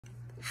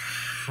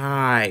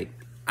Hi,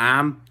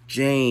 I'm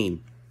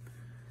Jane.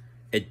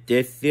 And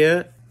this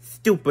here,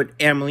 stupid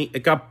Emily,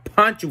 it got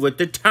punched with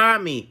the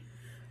Tommy.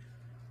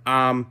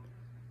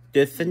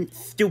 This is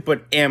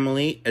stupid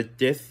Emily, and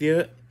this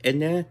here,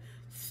 and then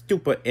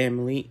stupid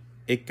Emily,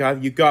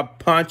 you got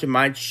punched in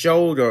my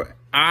shoulder.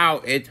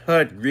 Ow, it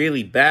hurt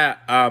really bad.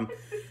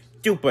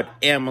 Stupid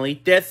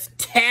Emily, that's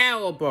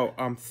terrible.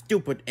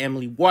 Stupid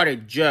Emily, what a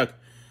jerk.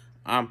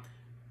 I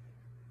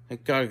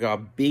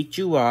gotta beat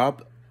you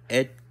up.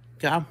 It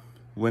got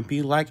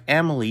wimpy like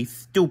Emily.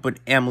 Stupid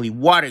Emily,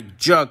 what a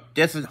jerk.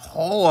 This is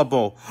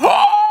horrible.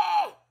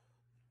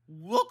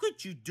 Look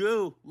what you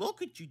do.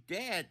 Look what you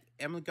did.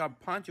 Emily got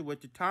punched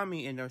with the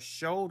Tommy in her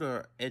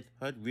shoulder. It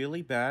hurt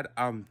really bad.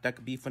 That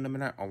could be from the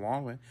minute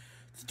along with.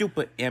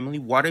 Stupid Emily,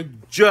 what a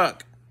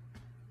jerk.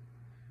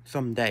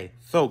 Someday.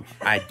 So,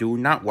 I do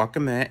not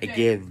recommend it.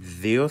 Give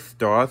 0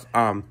 stars.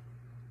 James.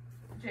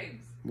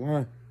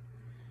 What?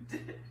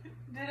 Did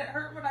it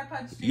hurt when I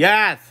punched you?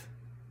 Yes!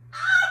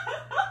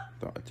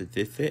 Did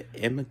this it?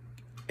 Emily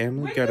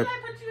When got did a I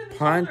punch you in the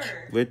punch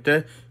shoulder? with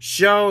the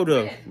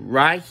shoulder. When?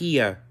 Right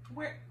here.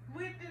 When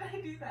did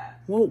I do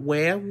that? Well,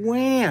 where?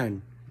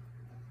 When?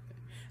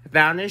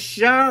 Found the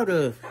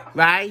shoulder.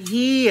 Right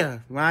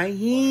here. Right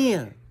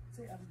here.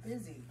 Say, I'm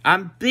busy.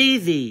 I'm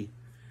busy.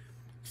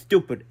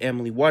 Stupid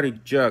Emily, what a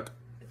jerk.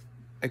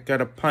 I got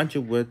a punch it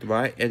with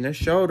right in the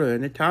shoulder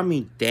and the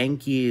Tommy.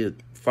 Thank you.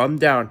 Thumb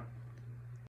down.